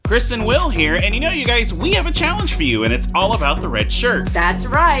Chris and Will here, and you guys, we have a challenge for you, and it's all about the red shirt. That's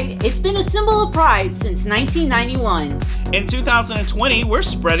right. It's been a symbol of pride since 1991. In 2020, we're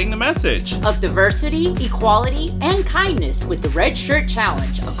spreading the message of diversity, equality, and kindness with the Red Shirt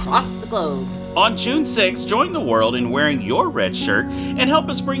Challenge across the globe. On June 6th, join the world in wearing your red shirt and help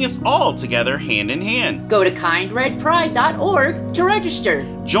us bring us all together hand in hand. Go to kindredpride.org to register.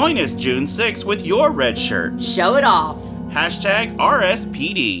 Join us June 6th with your red shirt. Show it off. Hashtag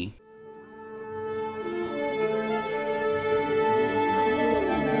RSPD.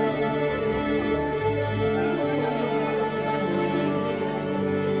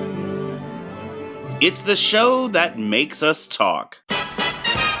 It's the show that makes us talk.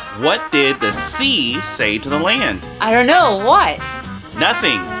 What did the sea say to the land? I don't know. What?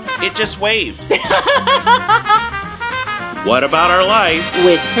 Nothing. It just waved. What about our life?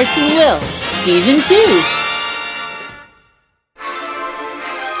 With Chris and Will, Season 2.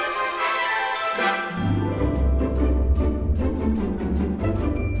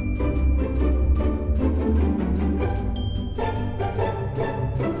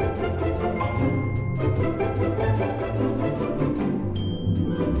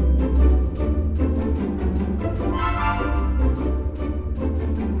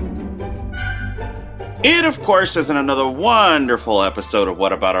 It, of course, is another wonderful episode of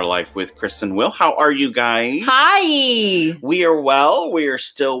What About Our Life with Chris and Will. How are you guys? Hi! We are well. We are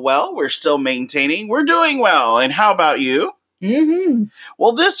still well. We're still maintaining. We're doing well. And how about you? Mm-hmm.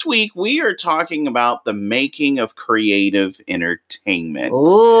 Well, this week we are talking about the making of creative entertainment.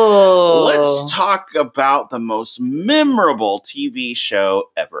 Ooh. Let's talk about the most memorable TV show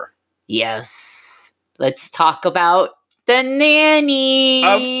ever. Yes. Let's talk about The Nanny.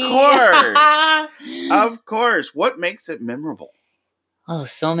 Of course. Of course. What makes it memorable? Oh,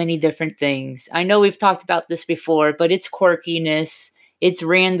 so many different things. I know we've talked about this before, but it's quirkiness, it's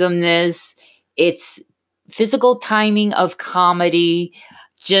randomness, it's physical timing of comedy,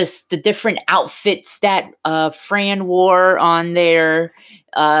 just the different outfits that Fran wore on there,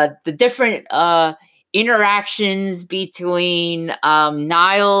 the different interactions between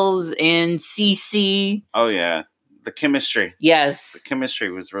Niles and Cece. Oh, yeah. The chemistry. Yes. The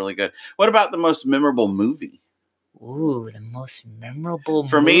chemistry was really good. What about the most memorable movie? Ooh, the most memorable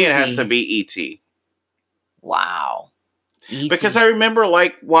For movie. me, it has to be E.T. Wow. E.T. Because I remember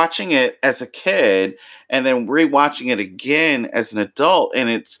watching it as a kid and then rewatching it again as an adult. And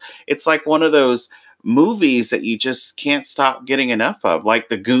it's like one of those movies that you just can't stop getting enough of, like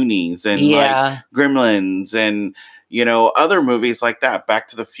The Goonies and like Gremlins and other movies like that, Back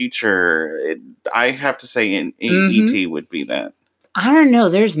to the Future. I have to say E.T. would be that. I don't know.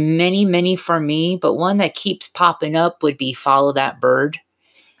 There's many, many for me, but one that keeps popping up would be Follow That Bird.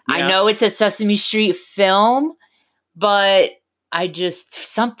 Yeah. I know it's a Sesame Street film, but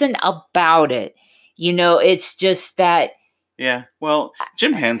something about it. It's just that. Yeah. Well,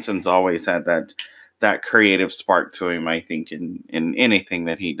 Jim Henson's always had that creative spark to him, I think, in anything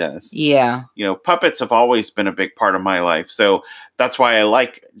that he does. Yeah. Puppets have always been a big part of my life. So that's why I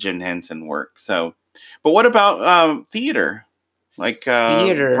like Jim Henson work. So, but what about theater? Like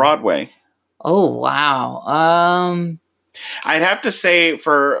theater. Broadway? Oh, wow. I'd have to say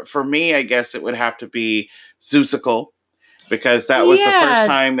for me, I guess it would have to be Seussical. Because that was the first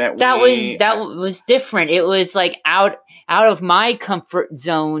time that was different. It was like out of my comfort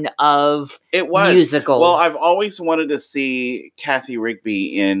zone of musicals. Well, I've always wanted to see Kathy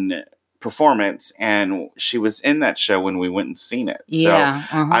Rigby in performance, and she was in that show when we went and seen it. Yeah,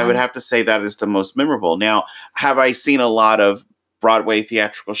 so I would have to say that is the most memorable. Now, have I seen a lot of Broadway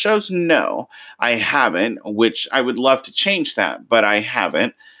theatrical shows? No, I haven't, which I would love to change that, but I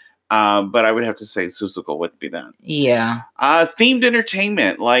haven't. But I would have to say Seussical would be that. Yeah. Themed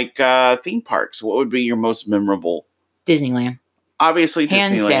entertainment, like theme parks. What would be your most memorable? Disneyland. Obviously,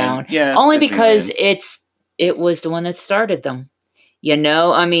 hands Disneyland. Down. Yeah. Only because it was the one that started them.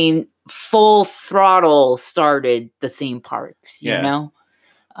 I mean, Full Throttle started the theme parks. You know.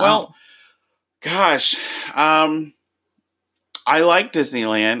 Well, gosh. I like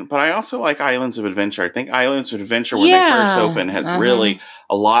Disneyland, but I also like Islands of Adventure. I think Islands of Adventure, when they first opened, has really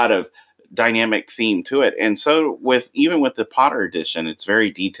a lot of dynamic theme to it. And so even with the Potter edition, it's very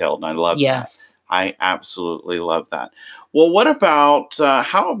detailed, and I love that. I absolutely love that. Well, what about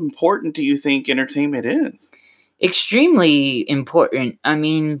how important do you think entertainment is? Extremely important. I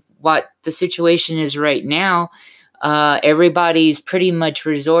mean, what the situation is right now, everybody's pretty much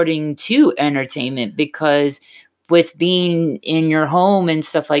resorting to entertainment because with being in your home and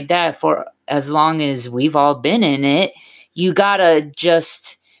stuff like that for as long as we've all been in it, you gotta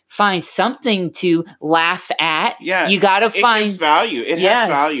just find something to laugh at. Yeah, You got to it find gives value. It has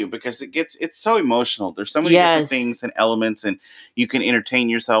value yes. because it's so emotional. There's so many different Yes. things and elements, and you can entertain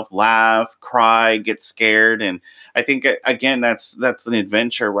yourself, laugh, cry, get scared, and I think again that's an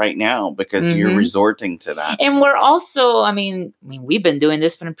adventure right now because you're Mhm. resorting to that. And we're also, I mean, we've been doing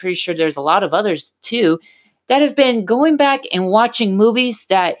this, but I'm pretty sure there's a lot of others too that have been going back and watching movies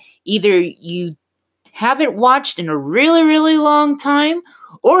that either you haven't watched in a really, really long time,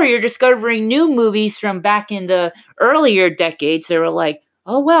 or you're discovering new movies from back in the earlier decades that were like,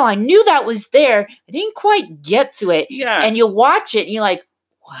 oh, well, I knew that was there. I didn't quite get to it. Yeah. And you watch it and you're like,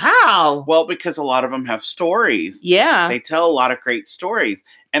 wow. Well, because a lot of them have stories. Yeah. They tell a lot of great stories.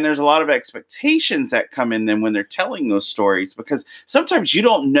 And there's a lot of expectations that come in them when they're telling those stories because sometimes you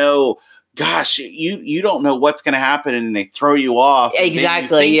don't know, gosh, you don't know what's going to happen and they throw you off. And then you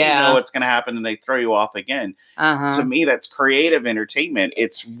Exactly. think Yeah. you know what's going to happen and they throw you off again. To Uh-huh. me, that's creative entertainment.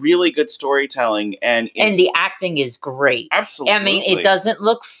 It's really good storytelling and the acting is great. absolutely. I mean, it doesn't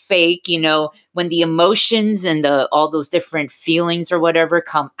look fake, when the emotions and all those different feelings or whatever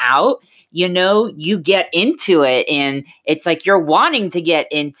come out, you get into it and it's like you're wanting to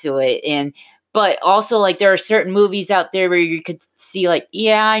get into it. But also like there are certain movies out there where you could see like,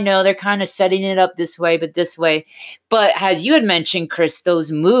 yeah, I know they're kind of setting it up this way, but this way. But as you had mentioned, Chris,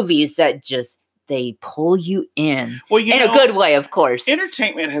 those movies that just they pull you in. Well, in a good way, of course.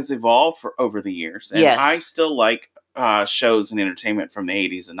 Entertainment has evolved over the years, and I Yes. still like shows and entertainment from the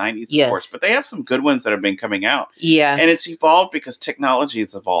 80s and 90s, of Yes. course, but they have some good ones that have been coming out. Yeah. And it's evolved because technology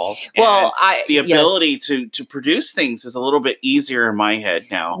has evolved. Well, and the ability yes. to produce things is a little bit easier in my head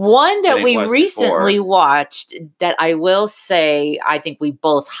now. One than that it we was recently before. watched that I will say I think we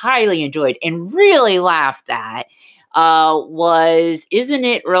both highly enjoyed and really laughed at was Isn't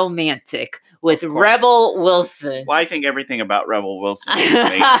It Romantic with Rebel Wilson. Well, I think everything about Rebel Wilson is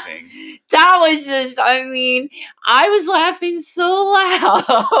amazing. That was just, I was laughing so loud.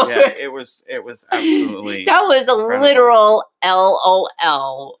 Yeah, it was absolutely That was a incredible. literal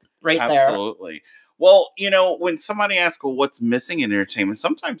LOL right there. Absolutely. Well, when somebody asks, well, what's missing in entertainment,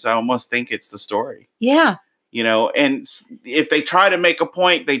 sometimes I almost think it's the story. Yeah. And if they try to make a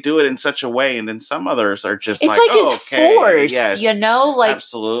point, they do it in such a way, and then some others are just It's like it's okay, forced, yes,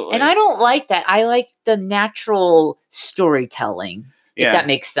 absolutely. And I don't like that. I like the natural storytelling, if that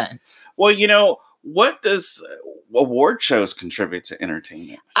makes sense. Well, what does award shows contribute to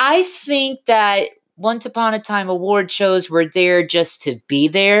entertainment? I think that once upon a time, award shows were there just to be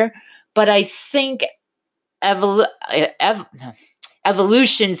there, but I think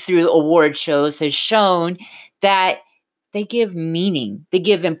evolution through award shows has shown that they give meaning, they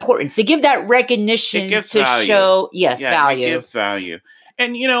give importance, they give that recognition to value. show, value. It gives value.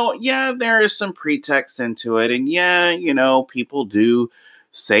 And, there is some pretext into it. And people do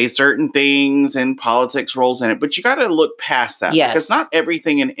say certain things and politics rolls in it, but you got to look past that because not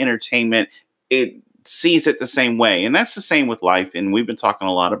everything in entertainment, it sees it the same way. And that's the same with life. And we've been talking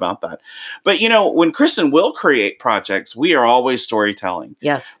a lot about that. But, when Chris and Will create projects, we are always storytelling.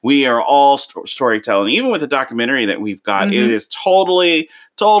 Yes. We are all storytelling. Even with the documentary that we've got, it is totally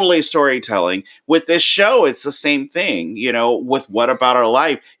storytelling. With this show, it's the same thing, with What About Our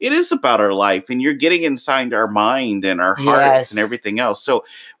Life? It is about our life. And you're getting inside our mind and our hearts and everything else. So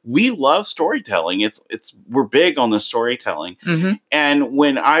we love storytelling. We're big on the storytelling. And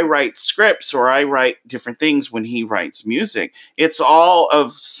when I write scripts or I write different things, when he writes music, it's all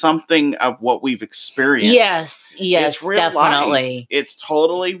of something of what we've experienced. Yes, it's real definitely. Life. It's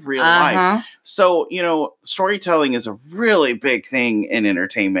totally real life. So, storytelling is a really big thing in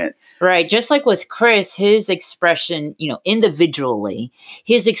entertainment. Right. Just like with Chris, his expression, individually,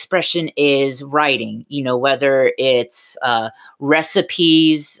 his expression is writing, whether it's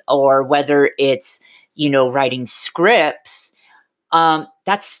recipes or whether it's, writing scripts.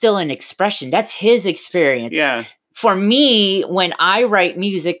 That's still an expression. That's his experience. Yeah. For me, when I write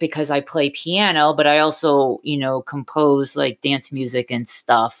music, because I play piano, but I also, compose like dance music and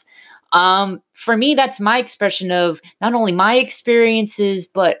stuff. For me, that's my expression of not only my experiences,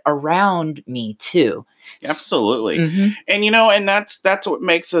 but around me too. Absolutely. And, and that's what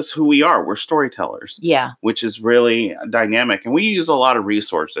makes us who we are. We're storytellers. Yeah. Which is really dynamic. And we use a lot of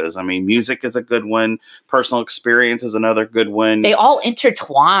resources. I mean, music is a good one. Personal experience is another good one. They all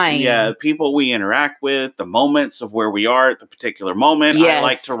intertwine. Yeah. People we interact with, the moments of where we are at the particular moment. Yes. I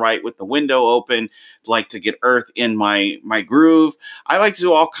like to write with the window open, like to get earth in my groove. I like to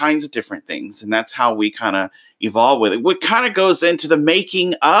do all kinds of different things. And that's how we kind of evolve with it. What kind of goes into the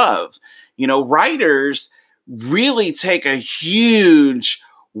making of, writers really take a huge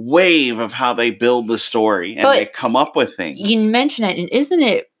wave of how they build the story and they come up with things. You mentioned it, and isn't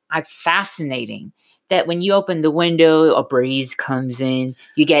it fascinating that when you open the window, a breeze comes in,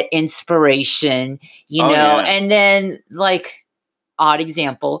 you get inspiration, and then like odd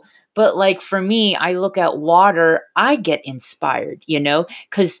example. But like for me, I look at water, I get inspired,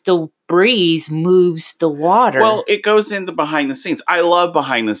 because the breeze moves the water. Well, it goes in the behind the scenes. I love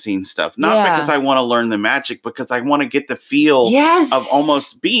behind the scenes stuff, not because I want to learn the magic, because I want to get the feel of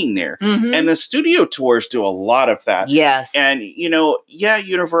almost being there. Mm-hmm. And the studio tours do a lot of that. Yes. And,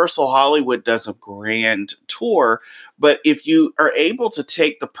 Universal Hollywood does a grand tour. But if you are able to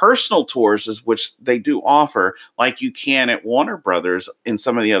take the personal tours, which they do offer, like you can at Warner Brothers in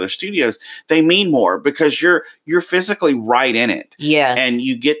some of the other studios, they mean more because you're physically right in it. Yes. And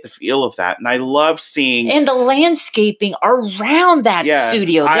you get the feel of that. And I love seeing... And the landscaping around that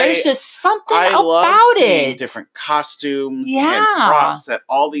studio. There's just something about it. Different costumes and props that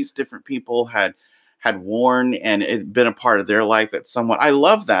all these different people had worn, and it had been a part of their life at somewhat. I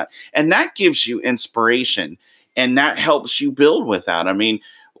love that. And that gives you inspiration. And that helps you build with that. I mean,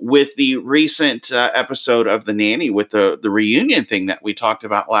 with the recent episode of The Nanny, with the reunion thing that we talked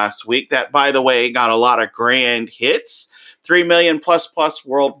about last week, that, by the way, got a lot of grand hits, 3 million plus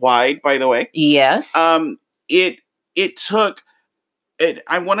worldwide, by the way. Yes. It took,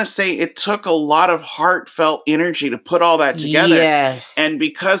 I want to say it took a lot of heartfelt energy to put all that together. Yes. And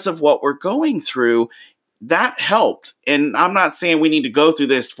because of what we're going through, that helped. And I'm not saying we need to go through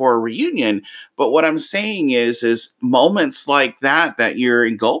this for a reunion, but what I'm saying is moments like that you're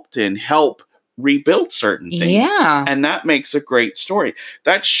engulfed in help rebuild certain things. Yeah. And that makes a great story.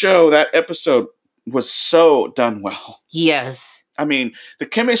 That episode was so done well. Yes. I mean, the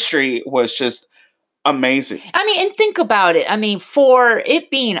chemistry was just amazing. I mean, and think about it. I mean, for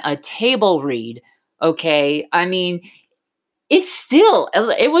it being a table read, okay, I mean,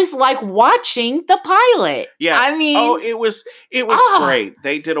 it was like watching the pilot. Yeah. I mean, it was great.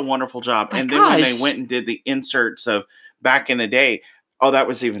 They did a wonderful job. And then when they went and did the inserts of back in the day, that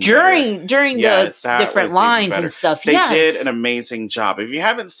was even during the different lines and stuff. They did an amazing job. If you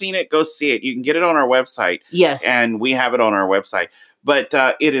haven't seen it, go see it. You can get it on our website. Yes. And we have it on our website. But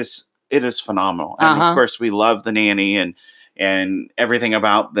it is phenomenal. And of course, we love The Nanny and everything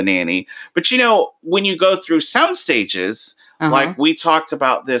about The Nanny. But when you go through sound stages, like we talked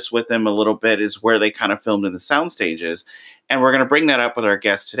about this with them a little bit, is where they kind of filmed in the sound stages. And we're going to bring that up with our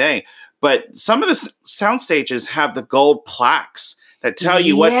guest today. But some of the sound stages have the gold plaques that tell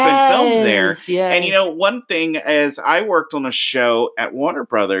you what's been filmed there. Yes. And one thing is, I worked on a show at Warner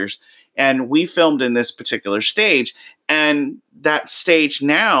Brothers, and we filmed in this particular stage. And that stage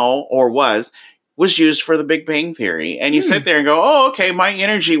now, or was used for The Big Bang Theory. And you sit there and go, oh, okay, my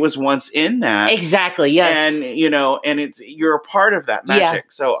energy was once in that. Exactly, yes. And, and you're a part of that magic. Yeah.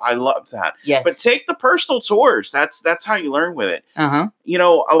 So I love that. Yes. But take the personal tours. That's how you learn with it. Uh-huh.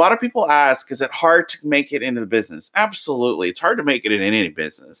 A lot of people ask, is it hard to make it into the business? Absolutely. It's hard to make it in any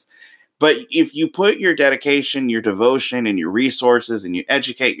business. But if you put your dedication, your devotion, and your resources, and you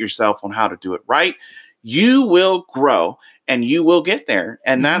educate yourself on how to do it right, you will grow. And you will get there.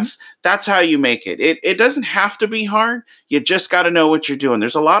 And that's how you make it. It doesn't have to be hard. You just got to know what you're doing.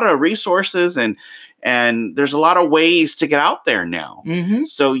 There's a lot of resources and there's a lot of ways to get out there now. Mm-hmm.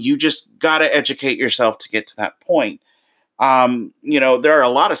 So you just got to educate yourself to get to that point. There are a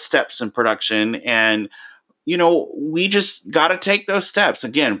lot of steps in production, and we just got to take those steps.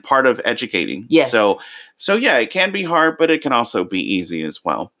 Again, part of educating. Yes. So yeah, it can be hard, but it can also be easy as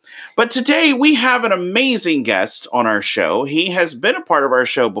well. But today we have an amazing guest on our show. He has been a part of our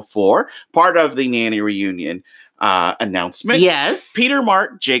show before, part of the Nanny reunion announcement. Yes. Peter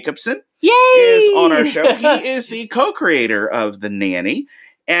Mark Jacobson is on our show. He is the co-creator of The Nanny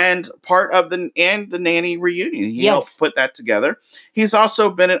and part of the Nanny reunion. He helped put that together. He's also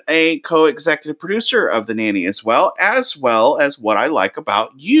been a co-executive producer of The Nanny as well as What I Like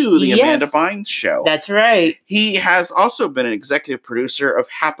About You, the Amanda Bynes show. That's right. He has also been an executive producer of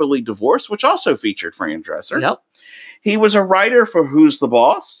Happily Divorced, which also featured Fran Dresser. Yep. He was a writer for Who's the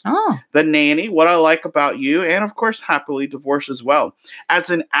Boss, Oh. The Nanny, What I Like About You, and of course, Happily Divorced as well. As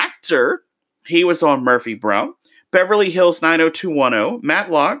an actor, he was on Murphy Brown, Beverly Hills 90210,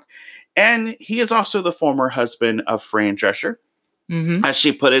 Matlock, and he is also the former husband of Fran Drescher. Mm-hmm. As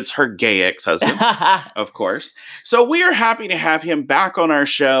she put it, it's her gay ex-husband, of course. So we are happy to have him back on our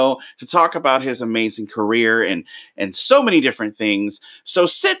show to talk about his amazing career and so many different things. So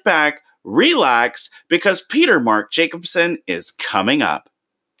sit back, relax, because Peter Mark Jacobson is coming up.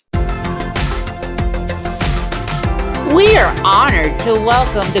 We are honored to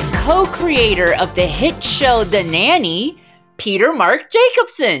welcome the co-creator of the hit show The Nanny, Peter Mark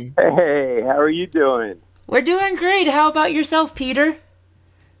Jacobson. Hey, how are you doing? We're doing great. How about yourself, Peter?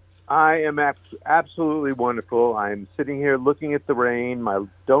 I am absolutely wonderful. I'm sitting here looking at the rain. My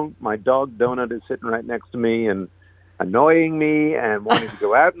dog Donut is sitting right next to me and annoying me and wanting to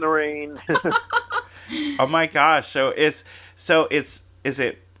go out in the rain. Oh my gosh! Is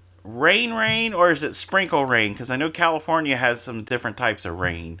it rain or is it sprinkle rain? Because I know California has some different types of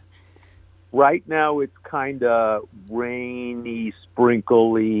rain. Right now, it's kind of rainy,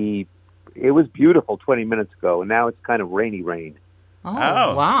 sprinkly. It was beautiful 20 minutes ago, and now it's kind of rainy rain. Oh,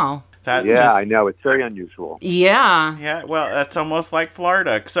 wow. I know. It's very unusual. Yeah. Yeah, well, that's almost like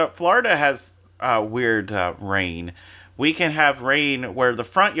Florida. So Florida has weird rain. We can have rain where the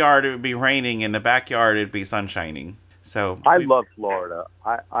front yard it would be raining and the backyard it'd be sun shining. So I love Florida.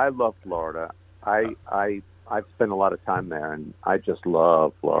 I love Florida. I've spent a lot of time there, and I just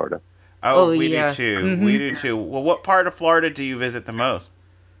love Florida. We do too. Mm-hmm. We do too. Well, what part of Florida do you visit the most?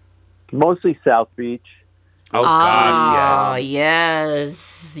 Mostly South Beach. Oh gosh,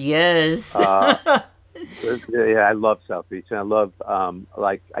 yes. Yeah, I love South Beach, and I love I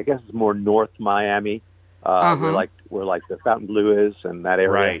guess it's more North Miami, where the Fontainebleau is, and that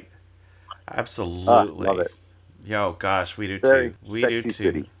area. Right. Absolutely. Love it. Yo, gosh, we do Very too. We do too.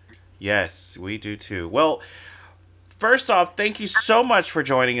 City. Yes, we do too. Well, first off, thank you so much for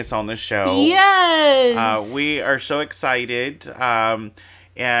joining us on the show. Yes. We are so excited.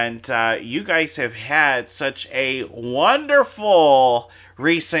 And you guys have had such a wonderful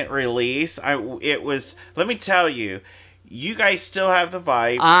recent release. Let me tell you, you guys still have the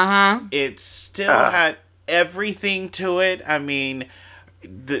vibe. It still had everything to it. I mean,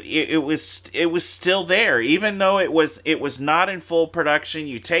 it was still there, even though it was not in full production.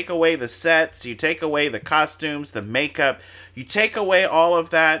 You take away the sets, you take away the costumes, the makeup, you take away all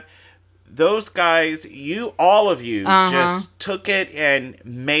of that. Those guys, all of you, just took it and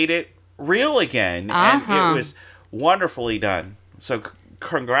made it real again, and it was wonderfully done. So,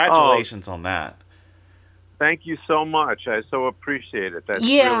 congratulations on that. Thank you so much. I so appreciate it. That's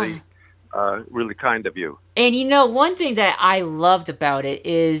really, really kind of you. And one thing that I loved about it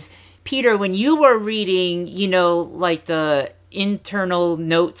is, Peter, when you were reading, like the internal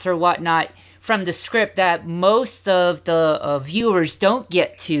notes or whatnot from the script that most of the viewers don't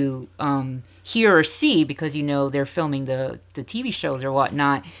get to hear or see because, they're filming the TV shows or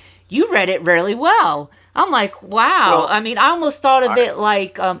whatnot, you read it really well. I'm like, wow. Well, I mean, I almost thought of it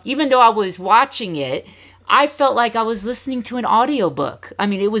like, even though I was watching it, I felt like I was listening to an audiobook. I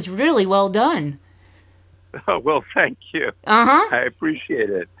mean, it was really well done. Oh, well, thank you. I appreciate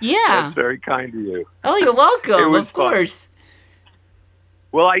it. Yeah. That's very kind of you. Oh, you're welcome. Of course. Fun.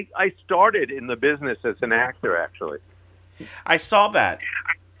 Well, I started in the business as an actor, actually. I saw that.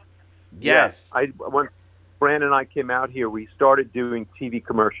 Yes. When Fran and I came out here, we started doing TV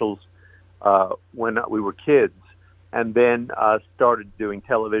commercials when we were kids, and then started doing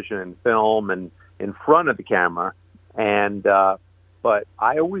television and film and in front of the camera. And but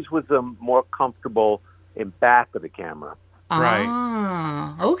I always was more comfortable in back of the camera.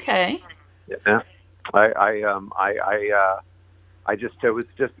 Right. Okay. Yeah. It was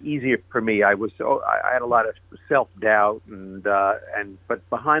just easier for me. I had a lot of self-doubt but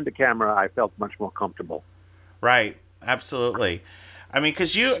behind the camera I felt much more comfortable. Right. Absolutely. I mean,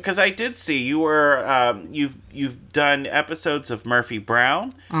 because I did see you were you've done episodes of Murphy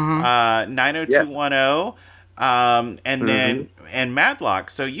Brown, 90210, and then and Matlock.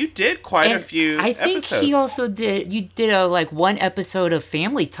 So you did quite a few. I think episodes. He also did. You did one episode of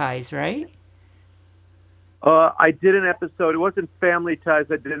Family Ties, right? I did an episode. It wasn't Family Ties.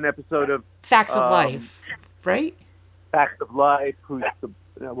 I did an episode of Facts of Life, right? Facts of Life. Who's the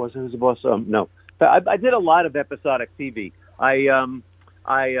boss? No, I did a lot of episodic TV. And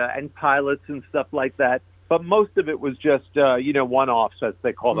pilots and stuff like that. But most of it was just one-offs, as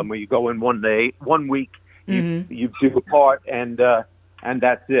they call them, where you go in 1 week, you do a part, and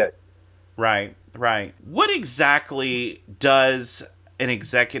that's it. Right. What exactly does an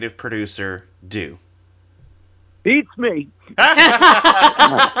executive producer do? Beats me. That's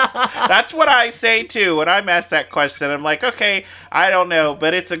what I say too when I'm asked that question. I'm like, okay, I don't know,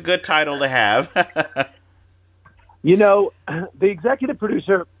 but it's a good title to have. The executive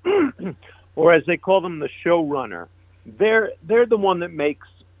producer, or as they call them, the showrunner, they're the one that makes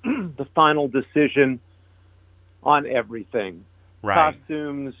the final decision on everything. Right.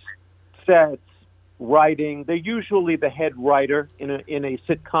 Costumes, sets, writing. They're usually the head writer in a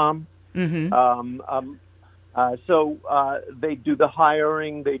sitcom. So they do the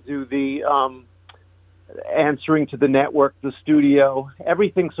hiring, they do the answering to the network, the studio.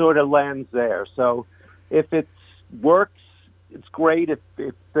 Everything sort of lands there. So if it works, it's great. If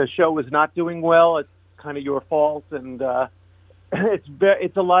the show is not doing well, it's kind of your fault. And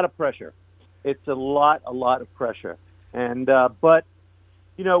it's a lot of pressure. It's a lot of pressure. And but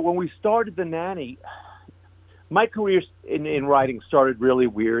when we started The Nanny, my career in writing started really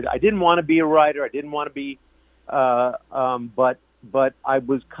weird. I didn't want to be a writer. I didn't want to be, but I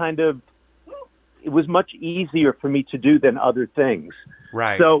was kind of. It was much easier for me to do than other things.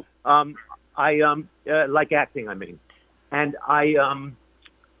 Right. So I like acting. I mean, and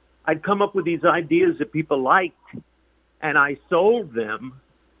I'd come up with these ideas that people liked, and I sold them.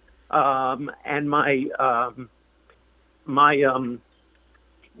 And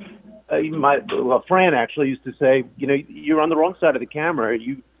Fran actually used to say, you're on the wrong side of the camera.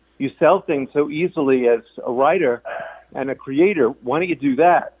 You sell things so easily as a writer and a creator. Why don't you do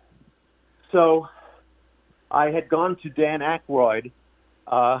that? So I had gone to Dan Aykroyd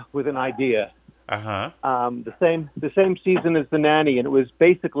with an idea. Uh-huh. The same season as The Nanny, and it was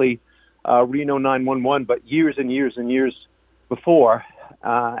basically Reno 911, but years and years and years before.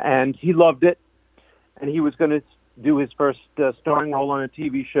 And he loved it, and he was going to do his first starring role on a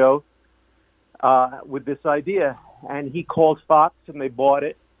TV show with this idea. And he called Fox, and they bought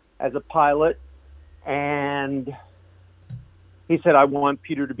it as a pilot. And he said, I want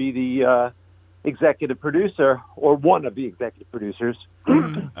Peter to be the executive producer, or one of the executive producers.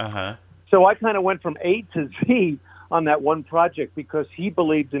 Uh-huh. So I kind of went from A to Z on that one project because he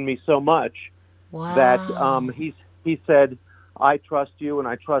believed in me so much that he said, I trust you and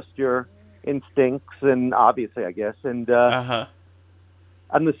I trust your instincts, and obviously, I guess. And at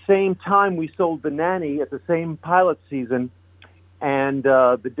the same time, we sold The Nanny at the same pilot season, and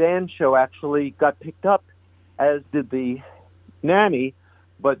the Dan show actually got picked up, as did The Nanny.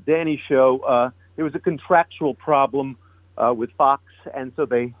 But Danny's show, there was a contractual problem with Fox, and so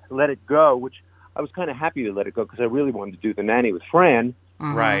they let it go, which I was kind of happy to let it go because I really wanted to do The Nanny with Fran.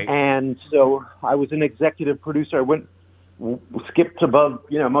 Right. And so I was an executive producer. I skipped above,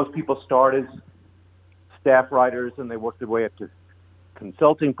 most people start as staff writers, and they work their way up to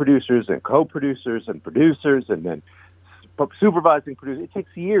consulting producers and co-producers and producers and then supervising producers. It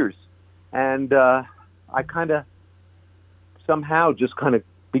takes years. And I kind of somehow just kind of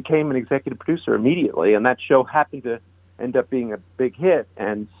became an executive producer immediately, and that show happened to end up being a big hit.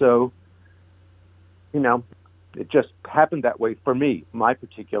 And so, it just happened that way for me, my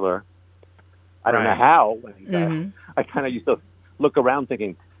particular. I don't know how. And, I kind of used to look around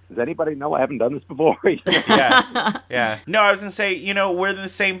thinking, does anybody know I haven't done this before? Yeah. No, I was going to say, we're in the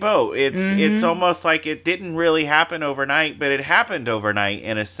same boat. It's almost like it didn't really happen overnight, but it happened overnight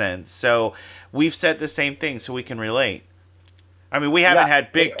in a sense. So we've said the same thing, so we can relate. I mean, we haven't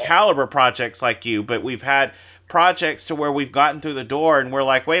had big caliber projects like you, but we've had projects to where we've gotten through the door and we're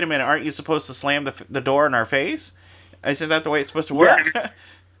like, wait a minute, aren't you supposed to slam the door in our face? Isn't that the way it's supposed to work?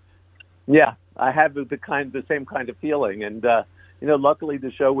 Yeah, I have the same kind of feeling. And, luckily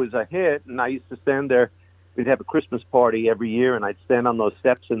the show was a hit, and I used to stand there. We'd have a Christmas party every year, and I'd stand on those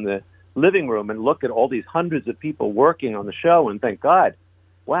steps in the living room and look at all these hundreds of people working on the show and thank God,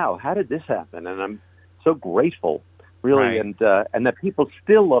 wow, how did this happen? And I'm so grateful. Really, right. And that people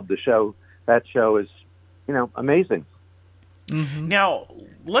still love the show. That show is, amazing. Mm-hmm. Now,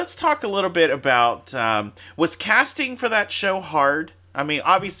 let's talk a little bit about, was casting for that show hard? I mean,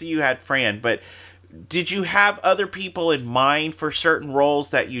 obviously you had Fran, but did you have other people in mind for certain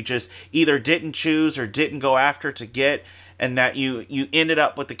roles that you just either didn't choose or didn't go after to get, and that you ended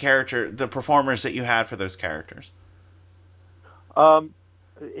up with the performers that you had for those characters?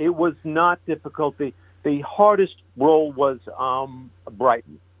 It was not difficult. The hardest role was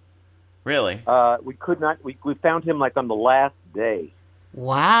Brighton. Really? We could not. We found him like on the last day.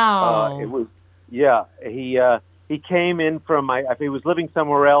 Wow. It was. Yeah. He came in from he was living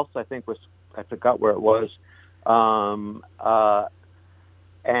somewhere else. I forgot where it was.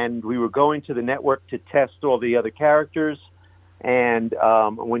 And we were going to the network to test all the other characters. And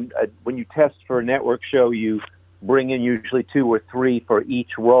when you test for a network show, you bring in usually 2 or 3 for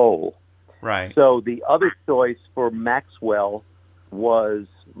each role. Right. So the other choice for Maxwell was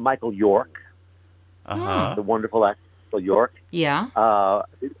Michael York, the wonderful actor Michael York. Yeah. The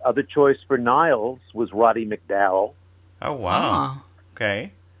other choice for Niles was Roddy McDowall. Oh, wow.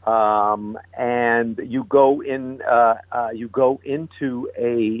 Okay. And you go into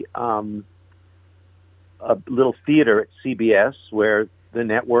a little theater at CBS where the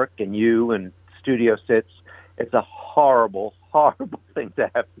network and you and studio sits. It's a horrible, horrible thing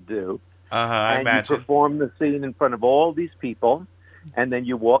to have to do. I imagine. You perform the scene in front of all these people, and then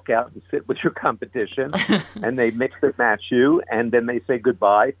you walk out and sit with your competition, and they mix and match you, and then they say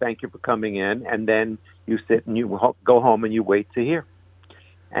goodbye, thank you for coming in, and then you sit and you go home and you wait to hear.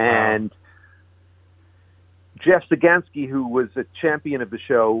 And Jeff Sagansky, who was a champion of the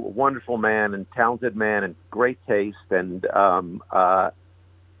show, a wonderful man and talented man and great taste, and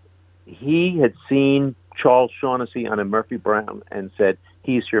he had seen Charles Shaughnessy on a Murphy Brown and said,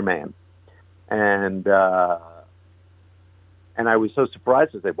 "He's your man." And I was so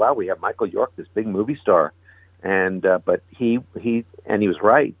surprised. I said, "Wow, we have Michael York, this big movie star," and but he was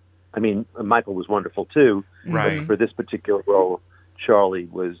right. I mean, Michael was wonderful too. Right. For this particular role, Charlie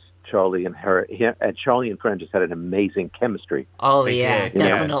and Fran just had an amazing chemistry. Oh, They yeah, did,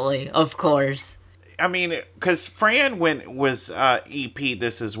 definitely. yes. Of course. I mean, because Fran was EP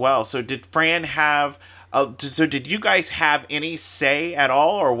this as well. So did Fran have? So did you guys have any say at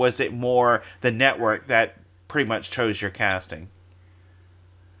all, or was it more the network that pretty much chose your casting?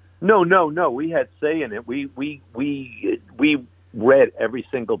 No. We had say in it. We read every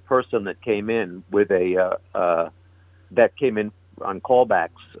single person that came in with that came in on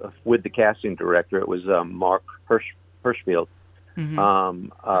callbacks with the casting director. It was Mark Hirschfield,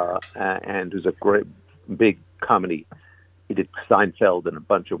 and who's a great big comedy. He did Seinfeld and a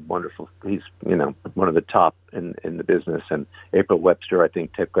bunch of wonderful. He's one of the top in the business. And April Webster, I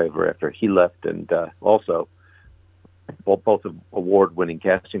think, took over after he left, and also both award-winning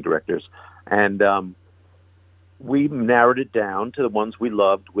casting directors. And we narrowed it down to the ones we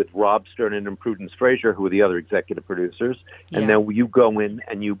loved with Rob Sternin and Prudence Fraser, who were the other executive producers. Yeah. And then you go in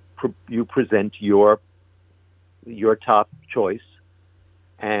and you present your top choice.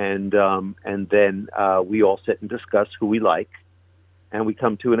 And then we all sit and discuss who we like, and we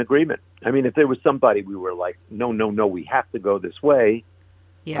come to an agreement. I mean, if there was somebody we were like, no, we have to go this way,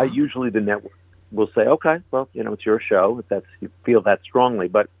 Yeah. usually the network will say, okay, well, it's your show if you feel that strongly.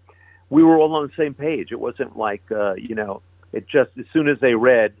 But we were all on the same page. It wasn't like, it just, as soon as they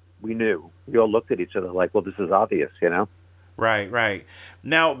read, we knew. We all looked at each other like, well, this is obvious, Right.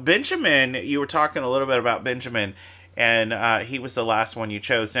 Now, Benjamin, you were talking a little bit about Benjamin, and he was the last one you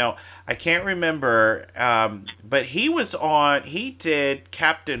chose. Now, I can't remember, but he did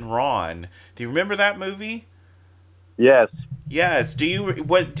Captain Ron. Do you remember that movie? Yes. Yes.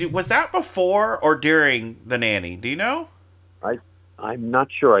 Was that before or during The Nanny? Do you know? I'm not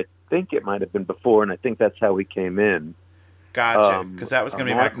sure. I think it might have been before, and I think that's how he came in. Gotcha, because that was going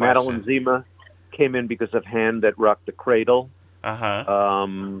to be my question. Madeline Zima came in because of Hand That Rocked the Cradle. Uh-huh.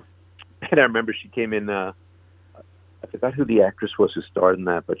 And I remember she came in, I forgot who the actress was who starred in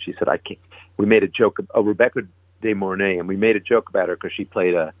that, but she said, we made a joke, Rebecca De Mornay, and we made a joke about her because she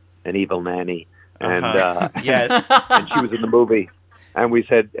played an evil nanny. And, yes. and she was in the movie. And we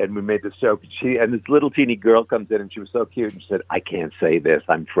made this joke. And this little teeny girl comes in, and she was so cute. And she said, "I can't say this.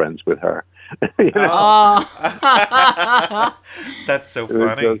 I'm friends with her." Oh. That's so It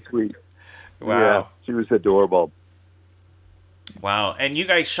was funny. so sweet. Wow. Yeah, she was adorable. Wow. And you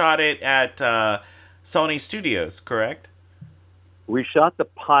guys shot it at Sony Studios, correct? We shot the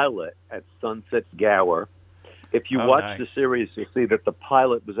pilot at Sunset Gower. If you watch the series, you'll see that the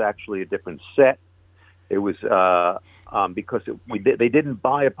pilot was actually a different set. It was because they didn't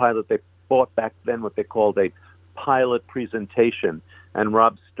buy a pilot. They bought back then what they called a pilot presentation. And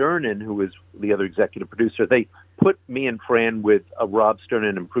Rob Sternin, who was the other executive producer, they put me and Fran with Rob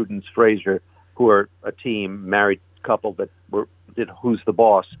Sternin and Prudence Fraser, who are a team, married couple that did Who's the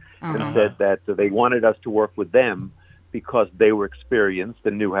Boss, and said that they wanted us to work with them because they were experienced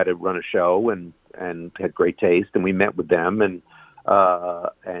and knew how to run a show and had great taste. And we met with them and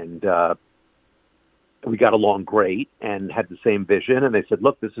we got along great and had the same vision. And they said,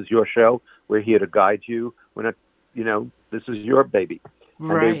 "Look, this is your show. We're here to guide you. We're not, this is your baby."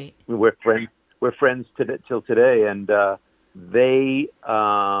 Right. And we're friends. We're friends till today. And they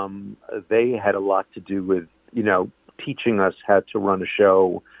had a lot to do with teaching us how to run a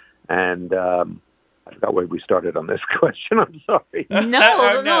show. And I forgot where we started on this question. I'm sorry.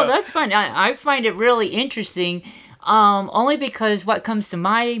 No, that's fine. I find it really interesting. Only because what comes to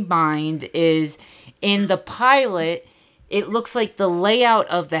my mind is in the pilot, it looks like the layout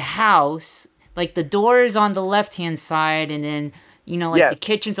of the house, like the door is on the left-hand side, and then, the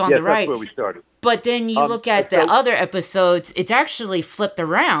kitchen's on the right. That's where we started. But then you look at the other episodes, it's actually flipped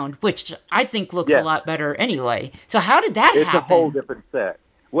around, which I think looks a lot better anyway. So how did that happen? It's a whole different set.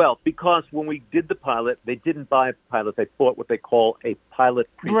 Well, because when we did the pilot, they didn't buy a pilot. They bought what they call a pilot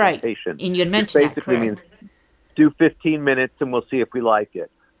presentation. Right, and you mentioned that, basically means do 15 minutes and we'll see if we like it.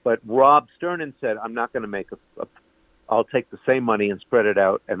 But Rob Sternin said, "I'm not going to make I'll take the same money and spread it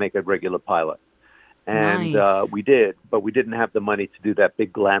out and make a regular pilot." And we did, but we didn't have the money to do that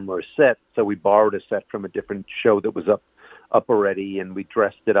big glamorous set. So we borrowed a set from a different show that was up up already, and we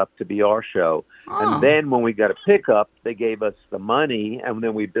dressed it up to be our show. Oh. And then when we got a pickup, they gave us the money, and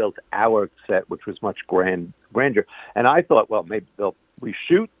then we built our set, which was much grander. And I thought, well, maybe they'll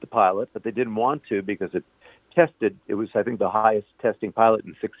reshoot the pilot, but they didn't want to because it was, I think, the highest testing pilot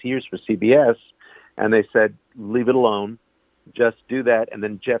in 6 years for CBS. And they said, leave it alone, just do that. And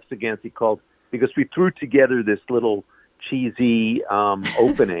then Jeff Sagansky called, because we threw together this little cheesy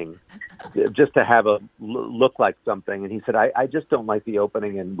opening just to have a look like something. And he said, I just don't like the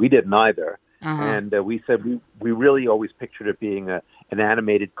opening, and we didn't either. Uh-huh. And we said we really always pictured it being an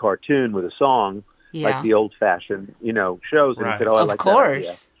animated cartoon with a song, like the old-fashioned, shows. And he said, I like that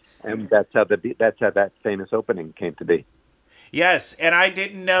idea. And that's how that famous opening came to be. Yes, and I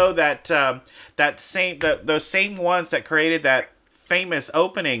didn't know that those same ones that created that famous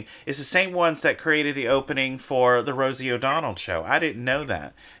opening is the same ones that created the opening for the Rosie O'Donnell show. I didn't know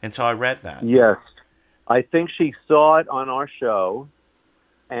that until I read that. Yes, I think she saw it on our show,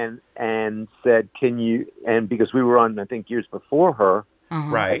 and said, "Can you?" And because we were on, I think, years before her,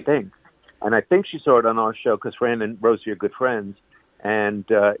 right? I think she saw it on our show because Fran and Rosie are good friends. And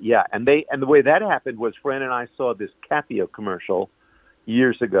and the way that happened was Fran and I saw this Capio commercial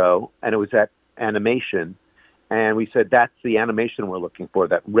years ago, and it was at Animation, and we said that's the animation we're looking for,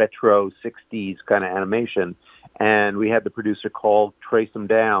 that retro '60s kind of animation. And we had the producer call, trace him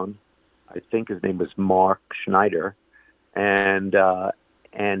down. I think his name was Mark Schneider, and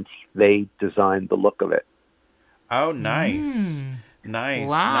they designed the look of it. Oh, nice, nice,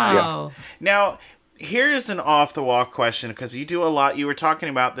 wow. Nice. Now, here's an off-the-wall question, because you do a lot. You were talking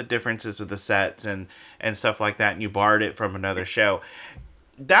about the differences with the sets and stuff like that, and you borrowed it from another show.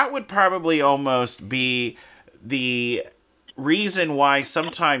 That would probably almost be the reason why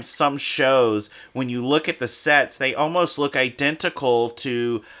sometimes some shows, when you look at the sets, they almost look identical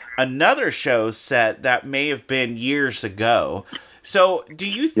to another show's set that may have been years ago. So do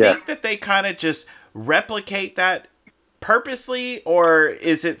you think that they kind of just replicate that purposely, or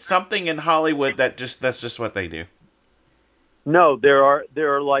is it something in Hollywood that's just what they do? No, there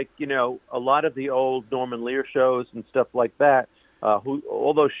are like, a lot of the old Norman Lear shows and stuff like that.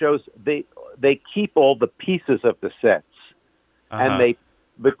 All those shows, they keep all the pieces of the sets, and they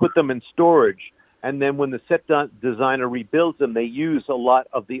put them in storage. And then when the set designer rebuilds them, they use a lot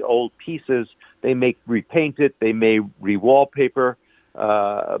of the old pieces. They may repaint it, they may re-wallpaper.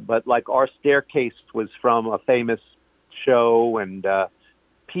 But like our staircase was from a famous show, and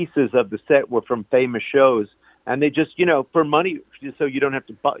pieces of the set were from famous shows. And they just, for money, so you don't have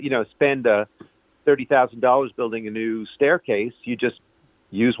to, spend $30,000 building a new staircase. You just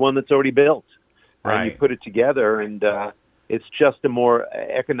use one that's already built, and you put it together, and it's just a more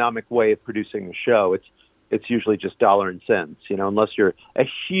economic way of producing a show. It's usually just dollar and cents, unless you're a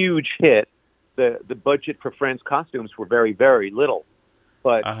huge hit. The budget for Fran's costumes were very, very little,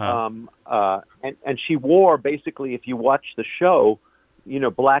 but and she wore, basically, if you watch the show,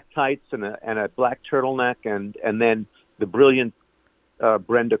 black tights and a black turtleneck, and then the brilliant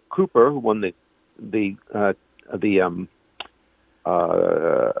Brenda Cooper, who won the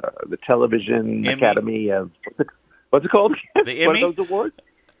Television Emmy? Academy of, what's it called? The One Emmy? of those awards?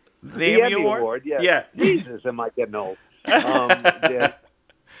 The Emmy Award? Yeah. Jesus, am I getting old? The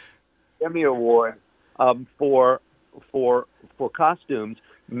Emmy Award for costumes.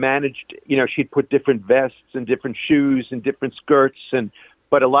 Managed, she'd put different vests and different shoes and different skirts,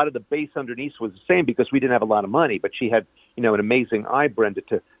 but a lot of the base underneath was the same because we didn't have a lot of money. But she had, an amazing eye, Brenda,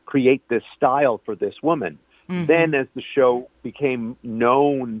 to create this style for this woman. Mm-hmm. Then, as the show became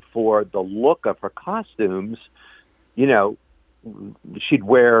known for the look of her costumes, she'd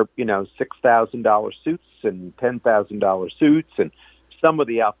wear, $6,000 suits and $10,000 suits, and some of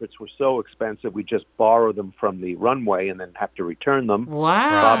the outfits were so expensive we just borrow them from the runway and then have to return them. Wow.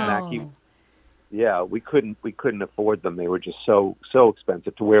 Bob Mackie, we couldn't afford them. They were just so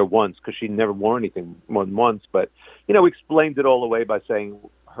expensive to wear once, because she never wore anything more than once. But we explained it all away by saying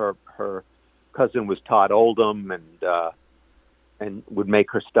her cousin was Todd Oldham, and would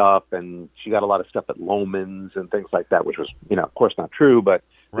make her stuff, and she got a lot of stuff at Loman's and things like that, which was, of course, not true. But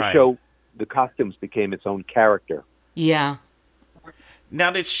the show, the costumes became its own character. Yeah. Now,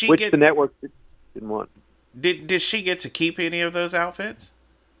 did she the network didn't want? Did she get to keep any of those outfits?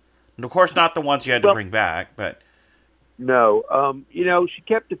 And of course, not the ones you had to bring back, but no. She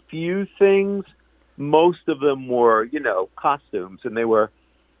kept a few things. Most of them were, costumes, and they were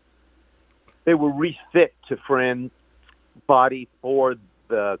refit to Fran's body for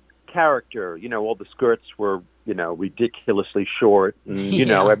the character. All the skirts were, ridiculously short, and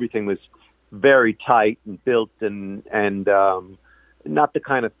everything was very tight and built, and not the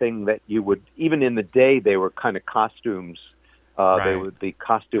kind of thing that you would, even in the day, they were kind of costumes They were the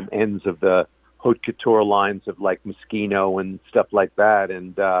costume ends of the haute couture lines of like Moschino and stuff like that.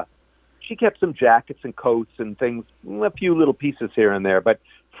 And she kept some jackets and coats and things, a few little pieces here and there. But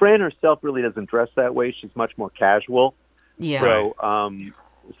Fran herself really doesn't dress that way. She's much more casual. Yeah.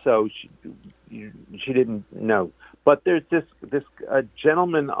 So she didn't know. But there's this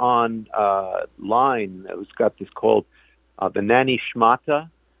gentleman on line who's got this called the Nanny Schmata,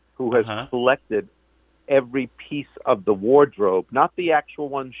 who has collected every piece of the wardrobe, not the actual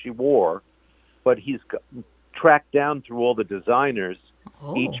one she wore, but he's tracked down through all the designers,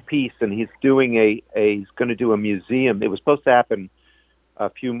 each piece, and he's doing he's going to do a museum. It was supposed to happen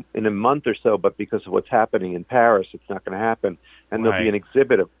in a month or so, but because of what's happening in Paris, it's not going to happen. And there'll be an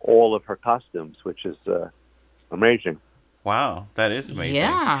exhibit of all of her costumes, which is amazing. Wow, that is amazing.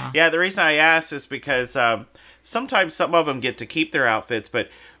 Yeah. The reason I ask is because sometimes some of them get to keep their outfits, but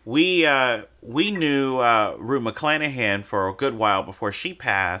we knew Rue McClanahan for a good while before she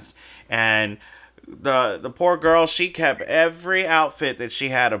passed, and the poor girl, she kept every outfit that she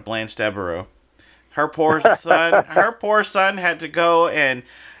had of Blanche Devereaux. Her poor son had to go and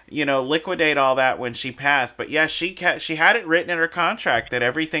liquidate all that when she passed. But yeah, she had it written in her contract that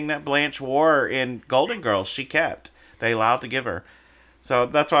everything that Blanche wore in Golden Girls she kept. They allowed to give her. So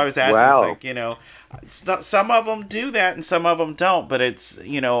that's why I was asking. Wow. It's like, some of them do that and some of them don't. But it's,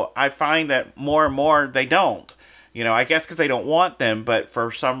 I find that more and more they don't. I guess because they don't want them. But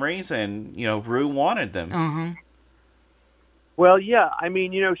for some reason, Rue wanted them. Mm-hmm. Well, yeah. I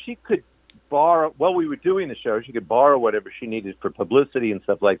mean, she could borrow. While we were doing the show, she could borrow whatever she needed for publicity and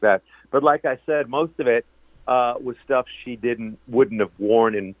stuff like that. But like I said, most of it was stuff she wouldn't have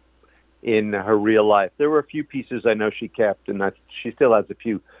worn in her real life. There were a few pieces I know she kept, and she still has a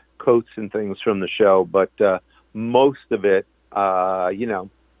few coats and things from the show. But most of it, was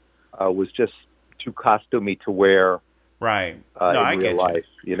just too costumey to wear. Right. In real life.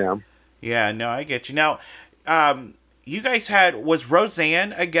 Yeah. No, I get you. Now, you guys was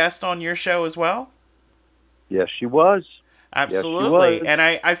Roseanne a guest on your show as well? Yes, she was. Absolutely. Yes, she was. And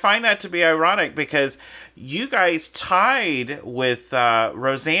I find that to be ironic because you guys tied with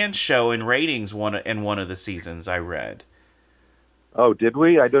Roseanne's show in ratings in one of the seasons, I read. Oh, did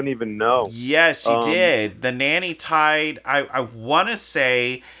we? I don't even know. Yes, you did. The Nanny tied, I want to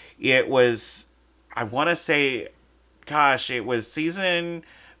say it was, gosh, it was season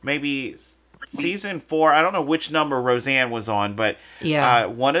 4. I don't know which number Roseanne was on, but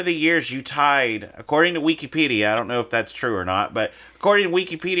one of the years you tied, according to Wikipedia. I don't know if that's true or not, but according to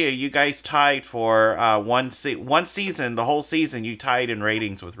Wikipedia, you guys tied for one season, the whole season. You tied in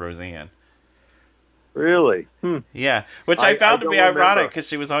ratings with Roseanne. Really? Yeah, which I found to be ironic because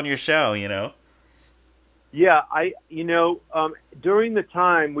she was on your show. Yeah, during the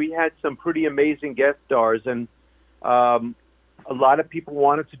time we had some pretty amazing guest stars, and a lot of people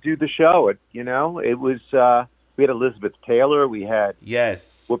wanted to do the show. It was we had Elizabeth Taylor, we had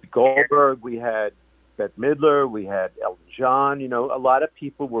Whoopi Goldberg, we had Bette Midler, we had Elton John. A lot of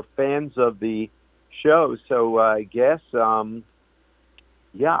people were fans of the show. So I guess, I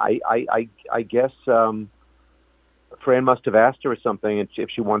guess Fran must have asked her or something if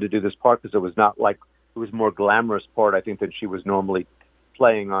she wanted to do this part, because it was not like it was a more glamorous part, I think, than she was normally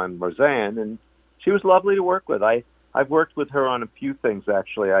playing on Roseanne, and she was lovely to work with. I've worked with her on a few things,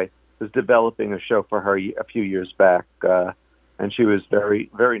 actually. I was developing a show for her a few years back, and she was very,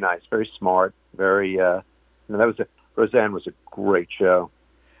 very nice, very smart, very. Roseanne was a great show.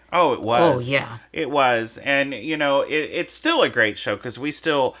 Oh, it was. Oh, yeah. It was, and it's still a great show because we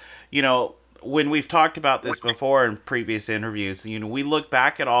still, when we've talked about this before in previous interviews, we look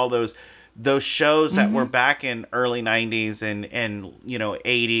back at all those shows that were back in early 90s and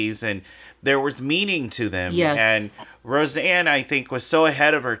 80s, and there was meaning to them. Yes. And Roseanne, I think, was so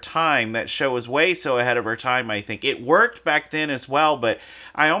ahead of her time. That show was way so ahead of her time, I think. It worked back then as well, but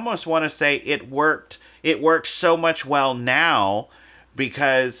I almost want to say it works so much well now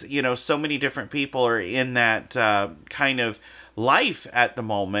because, so many different people are in that kind of life at the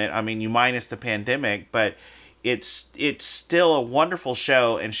moment. I mean, you minus the pandemic, but it's still a wonderful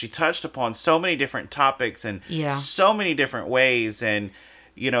show, and she touched upon so many different topics and so many different ways. And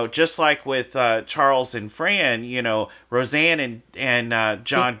just like with Charles and Fran, Roseanne and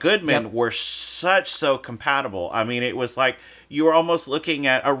John Goodman were so compatible. I mean, it was like you were almost looking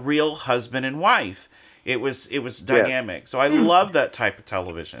at a real husband and wife. It was dynamic. So I love that type of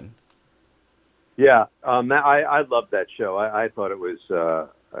television. Yeah, I loved that show. I thought it was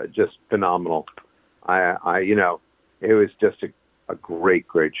just phenomenal. It was just a great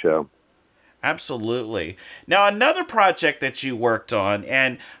show. Absolutely. Now, another project that you worked on,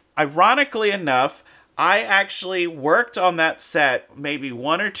 and ironically enough, I actually worked on that set maybe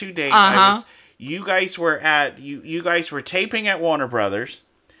 1 or 2 days. You guys were you guys were taping at Warner Brothers,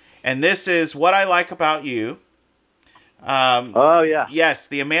 and this is What I Like About You. Oh yeah. Yes,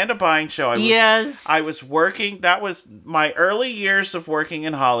 the Amanda Bynes show. I was working. That was my early years of working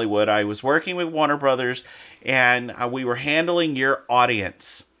in Hollywood. I was working with Warner Brothers, and we were handling your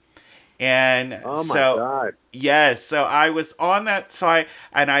audience. And oh my God. Yes, so I was on that. I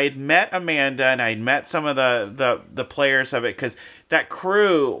had met Amanda, and I had met some of the players of it, because that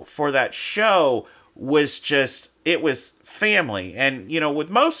crew for that show was just, it was family. And with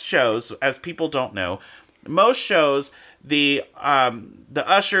most shows, as people don't know, most shows, the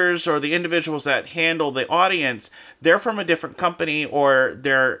ushers or the individuals that handle the audience, they're from a different company or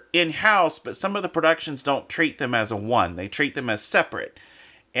they're in-house, but some of the productions don't treat them as a one. They treat them as separate.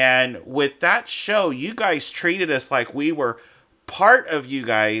 And with that show, you guys treated us like we were part of you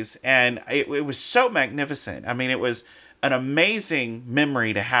guys, and it was so magnificent. I mean, it was an amazing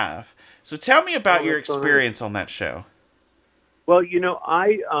memory to have. So tell me about your experience on that show. Well,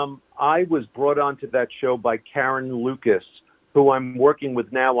 I was brought onto that show by Karen Lucas, who I'm working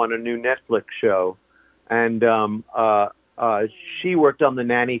with now on a new Netflix show. And she worked on The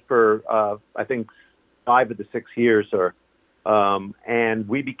Nanny for, I think, 5 of the 6 years. And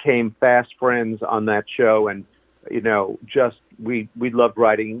we became fast friends on that show. And, we loved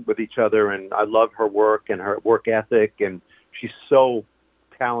writing with each other. And I love her work and her work ethic. And she's so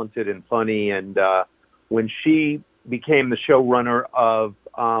talented and funny. And when she became the showrunner of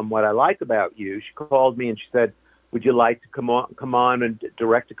What I Like About You, she called me and she said, "Would you like to come on and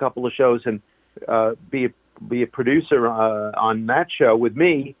direct a couple of shows and be a producer on that show with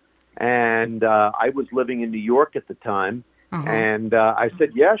me?" And I was living in New York at the time, and I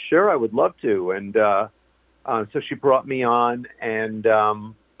said, "Yeah, sure, I would love to." And so she brought me on, and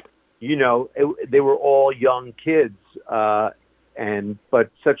they were all young kids, but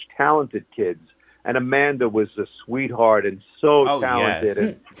such talented kids. And Amanda was a sweetheart and so talented,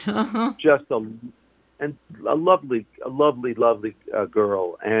 yes. and just a lovely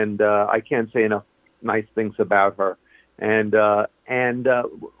girl. And I can't say enough nice things about her. And I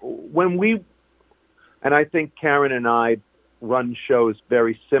think Karen and I run shows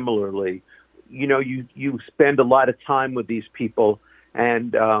very similarly. You spend a lot of time with these people,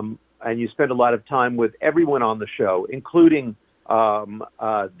 and you spend a lot of time with everyone on the show, including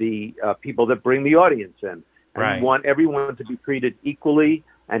the people that bring the audience in. And right. You want everyone to be treated equally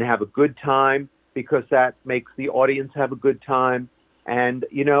and have a good time, because that makes the audience have a good time. And,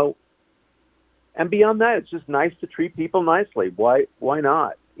 and beyond that, it's just nice to treat people nicely. Why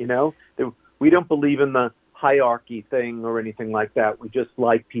not? We don't believe in the hierarchy thing or anything like that. We just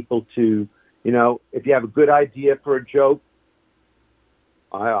like people to, if you have a good idea for a joke,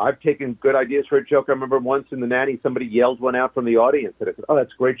 I've taken good ideas for a joke. I remember once in The Nanny, somebody yelled one out from the audience, and I said, "Oh,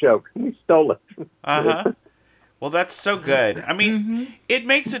 that's a great joke." And we stole it. Well, that's so good. I mean, It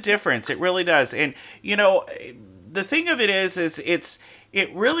makes a difference. It really does. And, the thing of it is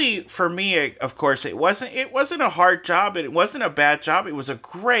it really, for me, of course, it wasn't a hard job, and it wasn't a bad job. It was a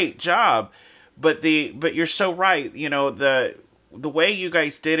great job. But you're so right. The way you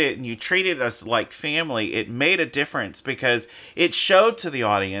guys did it and you treated us like family, it made a difference, because it showed to the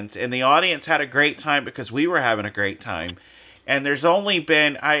audience, and the audience had a great time because we were having a great time. And there's only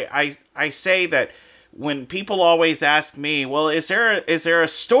been, I say that when people always ask me, well, is there a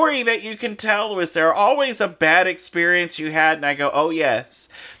story that you can tell? Was there always a bad experience you had? And I go, oh yes,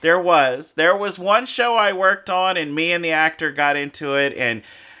 there was. There was one show I worked on, and me and the actor got into it, and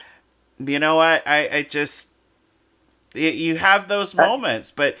you know what? I just... You have those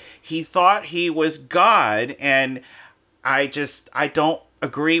moments, but he thought he was God, and I don't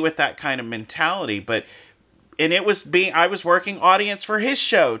agree with that kind of mentality. And I was working audience for his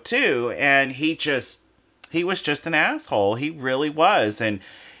show too, and he was just an asshole. He really was, and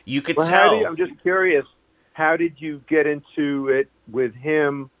you could tell. I'm just curious, how did you get into it with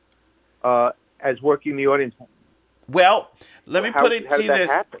him as working the audience? Well, let me put it to you this: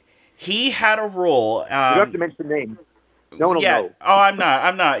 happen? He had a rule. You don't have to mention names. No one will know. Oh, I'm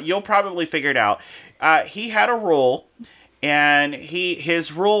not. You'll probably figure it out. He had a rule, and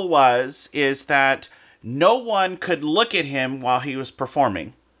his rule is that no one could look at him while he was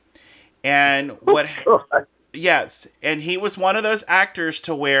performing. And yes, and he was one of those actors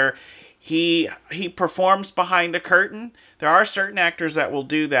to where he performs behind a curtain. There are certain actors that will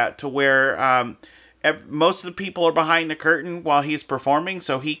do that, to where most of the people are behind the curtain while he's performing,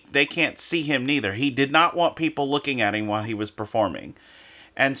 so they can't see him neither. He did not want people looking at him while he was performing.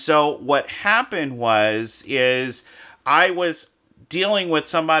 And so what happened is I was dealing with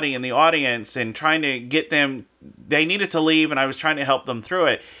somebody in the audience and trying to get them, they needed to leave, and I was trying to help them through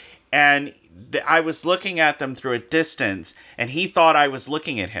it. And I was looking at them through a distance, and he thought I was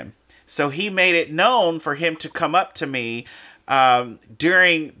looking at him. So he made it known for him to come up to me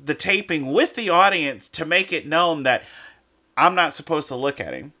during the taping with the audience to make it known that I'm not supposed to look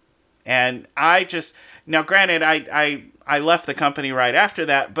at him. And I just, now granted, I left the company right after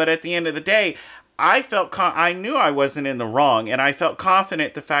that, but at the end of the day, I felt, I knew I wasn't in the wrong, and I felt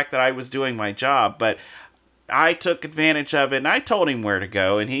confident the fact that I was doing my job, but I took advantage of it, and I told him where to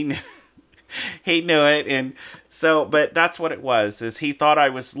go, and he knew, he knew it, and so, but that's what it was, is he thought I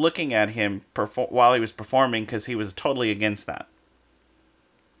was looking at him while he was performing, because he was totally against that.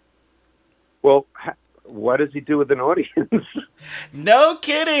 Well, what does he do with an audience? No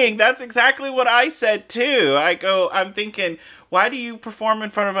kidding. That's exactly what I said too. I'm thinking, why do you perform in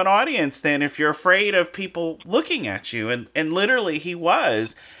front of an audience then if you're afraid of people looking at you? And literally he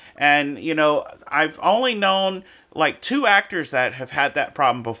was. And, you know, I've only known like 2 actors that have had that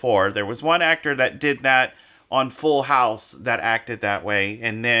problem before. There was one actor that did that on Full House that acted that way.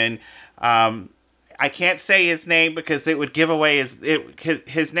 And then, I can't say his name because it would give away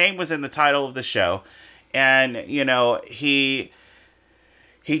his name was in the title of the show. And, you know, he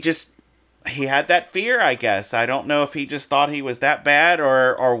had that fear, I guess. I don't know if he just thought he was that bad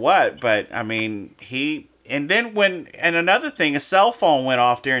or what, but I mean, and another thing, a cell phone went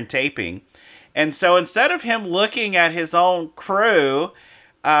off during taping. And so instead of him looking at his own crew,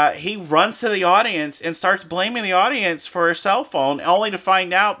 he runs to the audience and starts blaming the audience for a cell phone, only to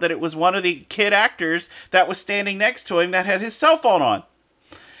find out that it was one of the kid actors that was standing next to him that had his cell phone on.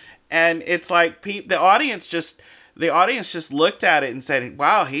 And it's like the audience just looked at it and said,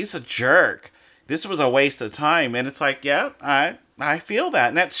 wow, he's a jerk. This was a waste of time. And it's like, yeah, I feel that.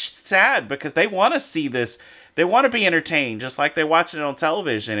 And that's sad because they want to see this. They want to be entertained just like they watch it on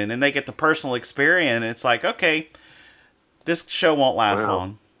television. And then they get the personal experience. And it's like, okay, this show won't last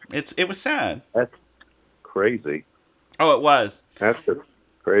long. It was sad. That's crazy. Oh, it was. That's just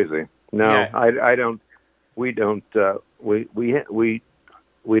crazy. No, yeah.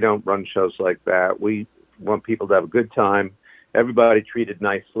 We don't run shows like that. We want people to have a good time. Everybody treated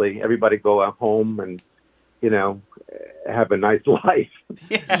nicely. Everybody go out home and, you know, have a nice life.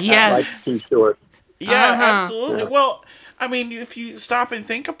 Yes. Life's too short. Yeah, absolutely. Yeah. Well, I mean, if you stop and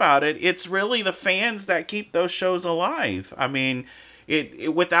think about it, it's really the fans that keep those shows alive. I mean,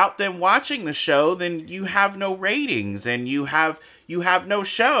 it without them watching the show, then you have no ratings and you have no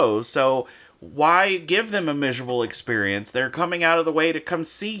show. So why give them a miserable experience? They're coming out of the way to come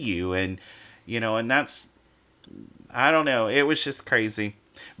see you, and you know, and that's, I don't know, it was just crazy.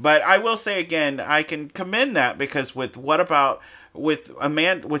 But I will say again, I can commend that because with y'all's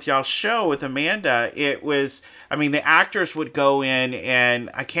show with Amanda, it was, I mean, the actors would go in,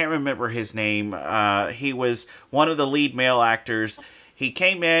 and I can't remember his name. He was one of the lead male actors. He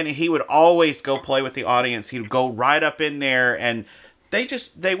came in and he would always go play with the audience. He would go right up in there, and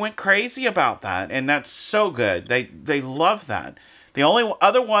they went crazy about that, and that's so good. They love that. The only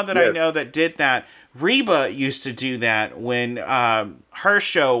other one that I know that did that, Reba used to do that when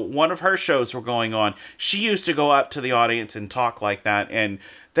one of her shows were going on. She used to go up to the audience and talk like that, and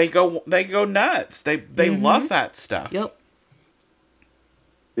they go nuts. They love that stuff. Yep.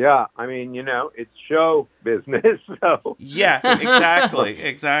 Yeah, I mean, you know, it's show business. So yeah,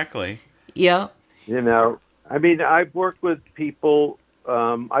 exactly. Yeah. You know, I mean, I've worked with people.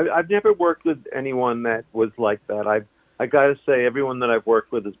 I've never worked with anyone that was like that. I got to say, everyone that I've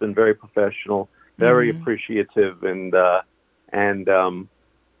worked with has been very professional, very appreciative, and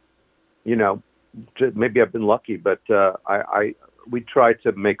you know, maybe I've been lucky, but we try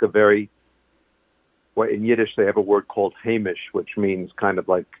to make a very, well, in Yiddish they have a word called Hamish, which means kind of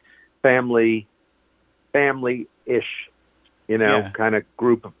like family-ish, you know, kind of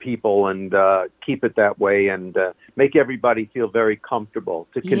group of people, and keep it that way, and make everybody feel very comfortable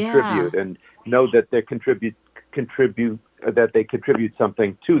to contribute and know that they contribute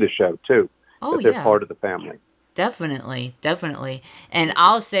something to the show too. Oh, that they're part of the family. Definitely. And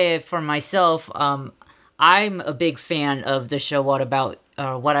I'll say it for myself, I'm a big fan of the show What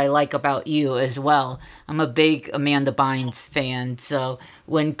I Like About You as well. I'm a big Amanda Bynes fan. So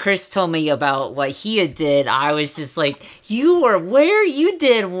when Chris told me about what he had did, I was just like, you were where? You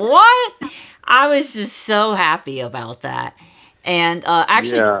did what? I was just so happy about that. And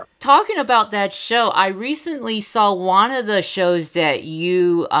actually, talking about that show, I recently saw one of the shows that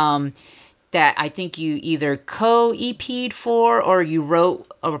you, that I think you either co-EP'd for or you wrote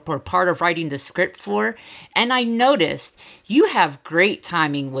or part of writing the script for. And I noticed you have great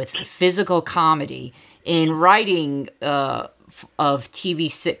timing with physical comedy in writing of TV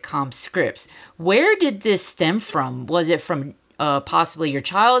sitcom scripts. Where did this stem from? Was it from possibly your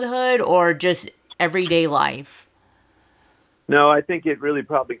childhood or just everyday life? No, I think it really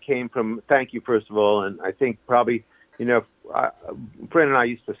probably came from. Thank you, first of all, and I think probably Fran and I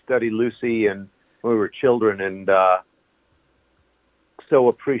used to study Lucy, and when we were children, and so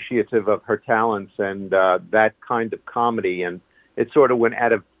appreciative of her talents and that kind of comedy, and it sort of went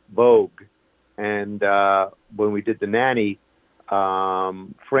out of vogue. And when we did The Nanny,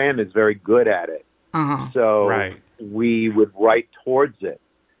 Fran is very good at it, so we would write towards it.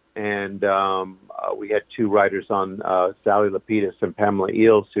 And we had two writers on, Sally Lapidus and Pamela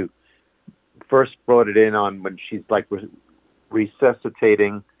Eels, who first brought it in on when she's like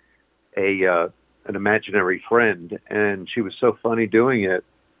resuscitating an imaginary friend, and she was so funny doing it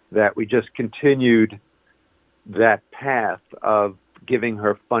that we just continued that path of giving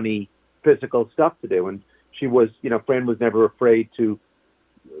her funny physical stuff to do. And she was, Fran was never afraid to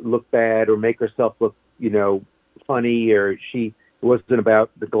look bad or make herself look, funny, or it wasn't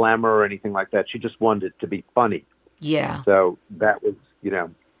about the glamour or anything like that. She just wanted it to be funny. Yeah. So that was,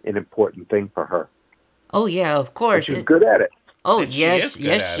 an important thing for her. Oh, yeah, of course. And she's good at it. Oh, And yes,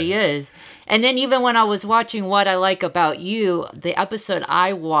 she is. And then even when I was watching What I Like About You, the episode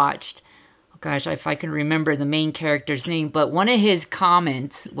I watched, oh gosh, if I can remember the main character's name, but one of his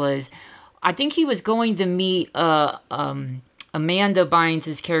comments was, I think he was going to meet Amanda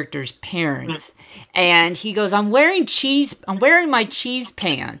Bynes' character's parents, and he goes, I'm wearing my cheese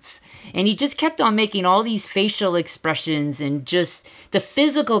pants. And he just kept on making all these facial expressions and just the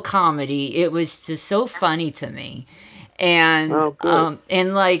physical comedy. It was just so funny to me. And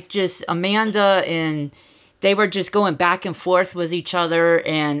and like just Amanda, and they were just going back and forth with each other,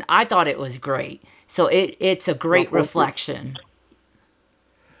 and I thought it was great. So it's a great reflection.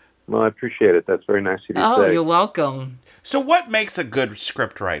 Well, I appreciate it. That's very nice of you to say. Oh, you're welcome. So what makes a good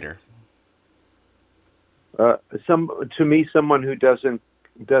script writer? To me, someone who doesn't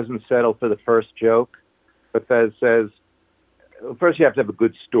settle for the first joke, but that says, first you have to have a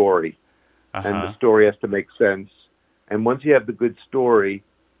good story, and the story has to make sense. And once you have the good story,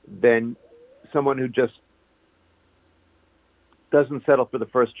 then someone who just doesn't settle for the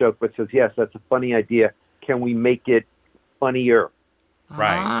first joke, but says, yes, that's a funny idea. Can we make it funnier?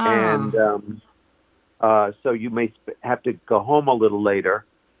 Right. And so you may have to go home a little later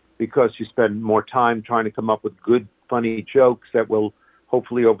because you spend more time trying to come up with good, funny jokes that will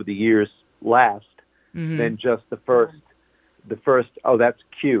hopefully over the years last than just the first, oh, that's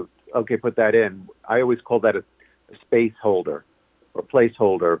cute. Okay, put that in. I always call that a space holder or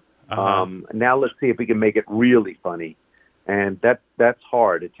placeholder. Now let's see if we can make it really funny. And that's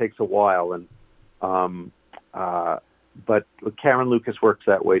hard. It takes a while. And but Karen Lucas works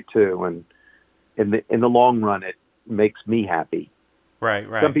that way too. And in the long run, it makes me happy. Right.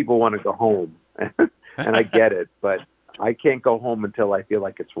 Some people want to go home, and I get it, but I can't go home until I feel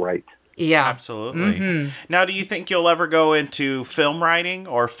like it's right. Yeah, absolutely. Now, do you think you'll ever go into film writing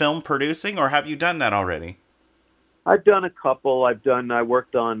or film producing, or have you done that already? I've done a couple. I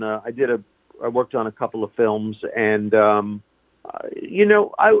worked on a couple of films, and I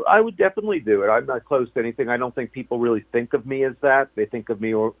would definitely do it. I'm not close to anything. I don't think people really think of me as that. They think of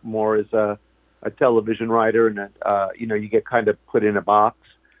me more as a television writer, and you get kind of put in a box.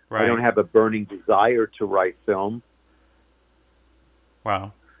 Right. I don't have a burning desire to write film.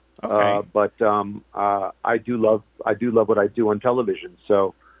 Wow. Okay. But I do love what I do on television.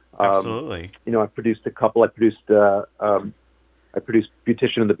 So absolutely. I produced a couple. I produced Beautician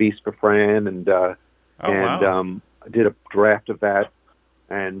and the Beast for Fran, and I did a draft of that,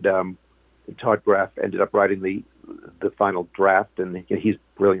 and Todd Graff ended up writing the final draft, and he's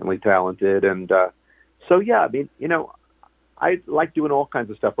brilliantly talented. And so yeah, I mean, I like doing all kinds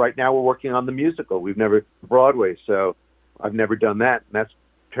of stuff. Right now, we're working on the musical. We've never Broadway, so I've never done that, and that's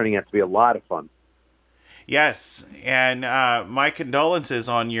turning out to be a lot of fun. Yes, and my condolences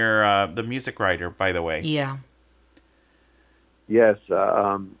on your the music writer, by the way. Yeah. Yes,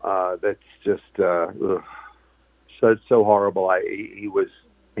 that's just so horrible. He was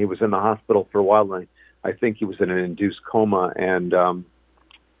in the hospital for a while, and I think he was in an induced coma, and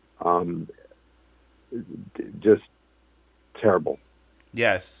just terrible.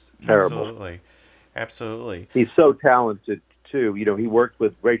 Yes, terrible. Absolutely. He's so talented too. He worked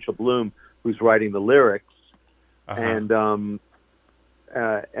with Rachel Bloom, who's writing the lyrics, and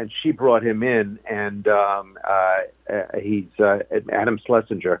she brought him in, and he's Adam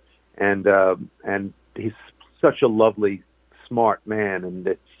Schlesinger, and he's such a lovely, smart man, and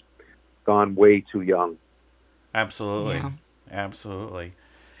it's gone way too young. Absolutely. Yeah. Absolutely.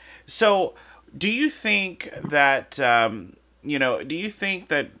 So, do you think that do you think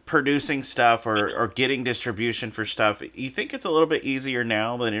that producing stuff or getting distribution for stuff, you think it's a little bit easier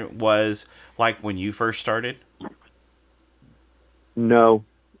now than it was like when you first started? No.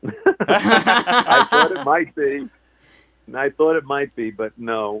 I thought it might be. But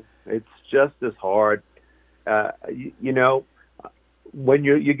no, it's just as hard. When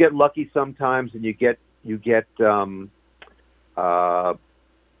you get lucky sometimes, and you get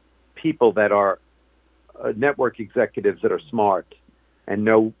people that are network executives that are smart and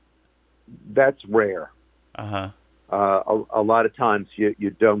know, that's rare. A lot of times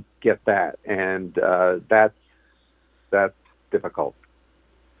you don't get that, and that's difficult.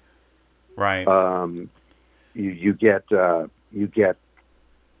 Right. You get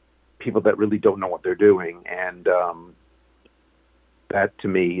people that really don't know what they're doing, and that to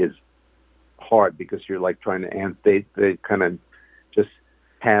me is hard, because you're like trying to, and they kind of just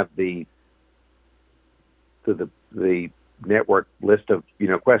have the network list of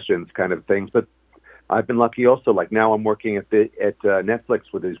questions kind of things. But I've been lucky also. Like now I'm working at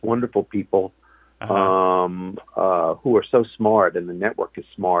Netflix with these wonderful people who are so smart, and the network is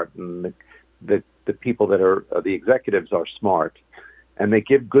smart, and the people that are the executives are smart, and they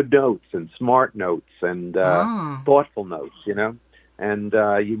give good notes and smart notes and thoughtful notes, and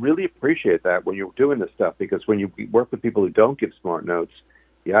you really appreciate that when you're doing this stuff, because when you work with people who don't give smart notes,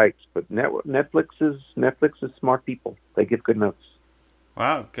 yikes. But Netflix is smart people. They give good notes.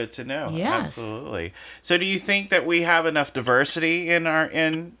 Wow, good to know. Yes. Absolutely. So do you think that we have enough diversity in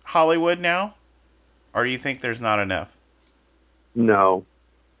Hollywood now? Or do you think there's not enough? No.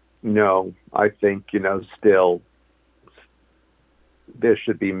 I think, still there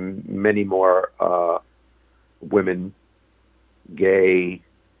should be many more women, gay,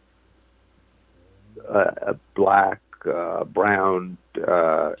 black, brown,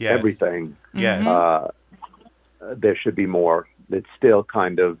 Yes. everything. Yes. There should be more. It's still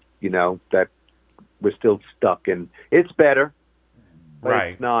kind of, that we're still stuck in. It's better, but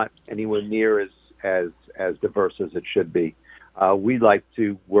Right. it's not anywhere near as diverse as it should be. We like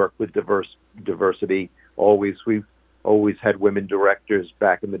to work with diversity. We've always had women directors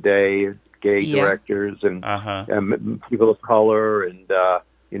back in the day, gay directors, and people of color. And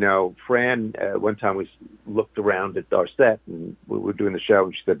Fran, one time we looked around at our set, and we were doing the show,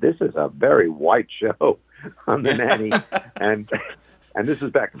 and she said, "This is a very white show on The Nanny," and this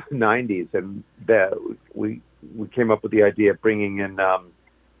was back in the '90s, and we came up with the idea of bringing in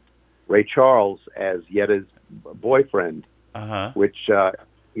Ray Charles as Yetta's boyfriend, which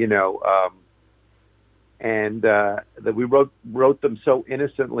and that we wrote them so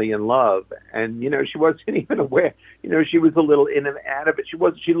innocently in love, and she wasn't even aware. She was a little in and out of it. She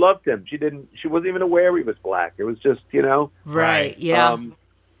loved him. She wasn't even aware he was black. It was just Right. Yeah.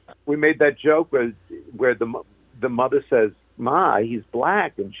 We made that joke where the mother says, "Ma, he's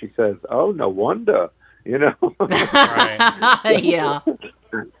black," and she says, "Oh, no wonder." Right. Yeah.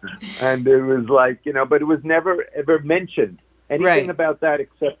 And it was like, but it was never ever mentioned anything about that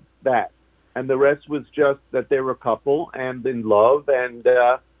except that. And the rest was just that they were a couple and in love. And,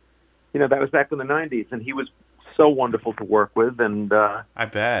 that was back in the '90s. And he was so wonderful to work with. And I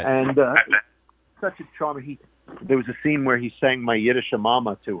bet. And such a charmer. There was a scene where he sang My Yiddish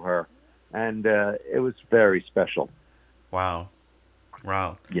Mama to her. And it was very special. Wow.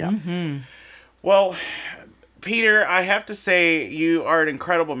 Yeah. Mm-hmm. Well, Peter, I have to say you are an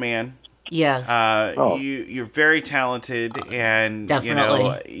incredible man. Yes. You're very talented, and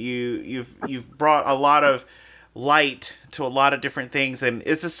Definitely. you've brought a lot of light to a lot of different things, and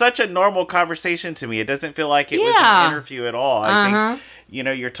it's just such a normal conversation to me. It doesn't feel like it was an interview at all. I think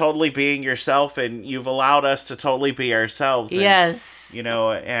you're totally being yourself, and you've allowed us to totally be ourselves. And, yes.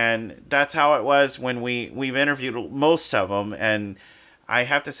 And that's how it was when we've interviewed most of them, and I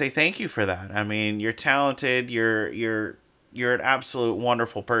have to say thank you for that. I mean, you're talented. You're an absolute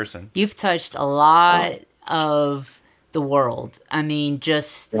wonderful person. You've touched a lot of the world. I mean,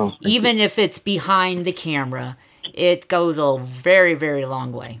 just even if it's behind the camera, it goes a very, very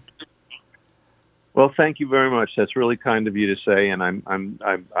long way. Well, thank you very much. That's really kind of you to say, and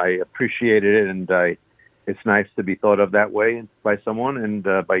I appreciated it, and it's nice to be thought of that way by someone and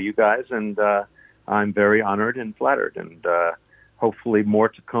by you guys, and I'm very honored and flattered, and hopefully more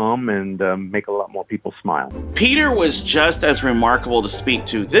to come, and make a lot more people smile. Peter was just as remarkable to speak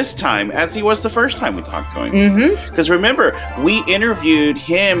to this time as he was the first time we talked to him. Because remember, we interviewed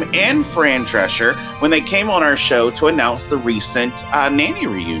him and Fran Drescher when they came on our show to announce the recent Nanny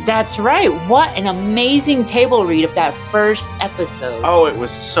reunion. That's right. What an amazing table read of that first episode. Oh, it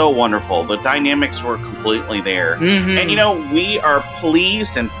was so wonderful. The dynamics were completely there. And we are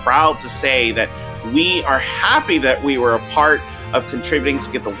pleased and proud to say that we are happy that we were a part of contributing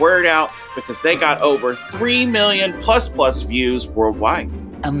to get the word out, because they got over 3 million plus views worldwide.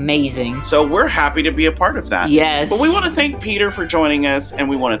 Amazing. So we're happy to be a part of that. Yes. But we want to thank Peter for joining us, and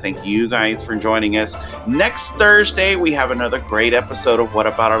we want to thank you guys for joining us. Next Thursday, we have another great episode of What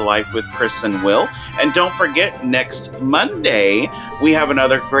About Our Life with Chris and Will. And don't forget, next Monday, we have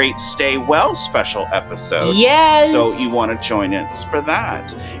another great Stay Well special episode. Yes. So you want to join us for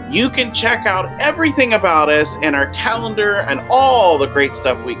that. You can check out everything about us and our calendar and all the great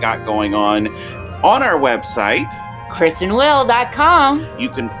stuff we got going on our website, chrisandwill.com. You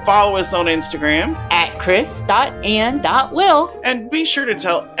can follow us on Instagram at chris.and.will. And be sure to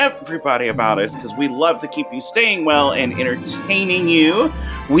tell everybody about us, because we love to keep you staying well and entertaining you.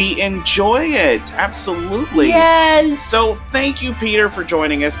 We enjoy it. Absolutely. Yes. So thank you, Peter, for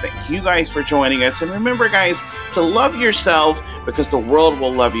joining us. Thank you guys for joining us. And remember, guys, to love yourself, because the world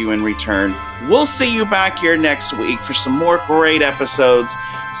will love you in return. We'll see you back here next week for some more great episodes.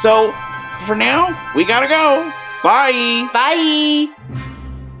 So for now, we gotta go. Bye. Bye.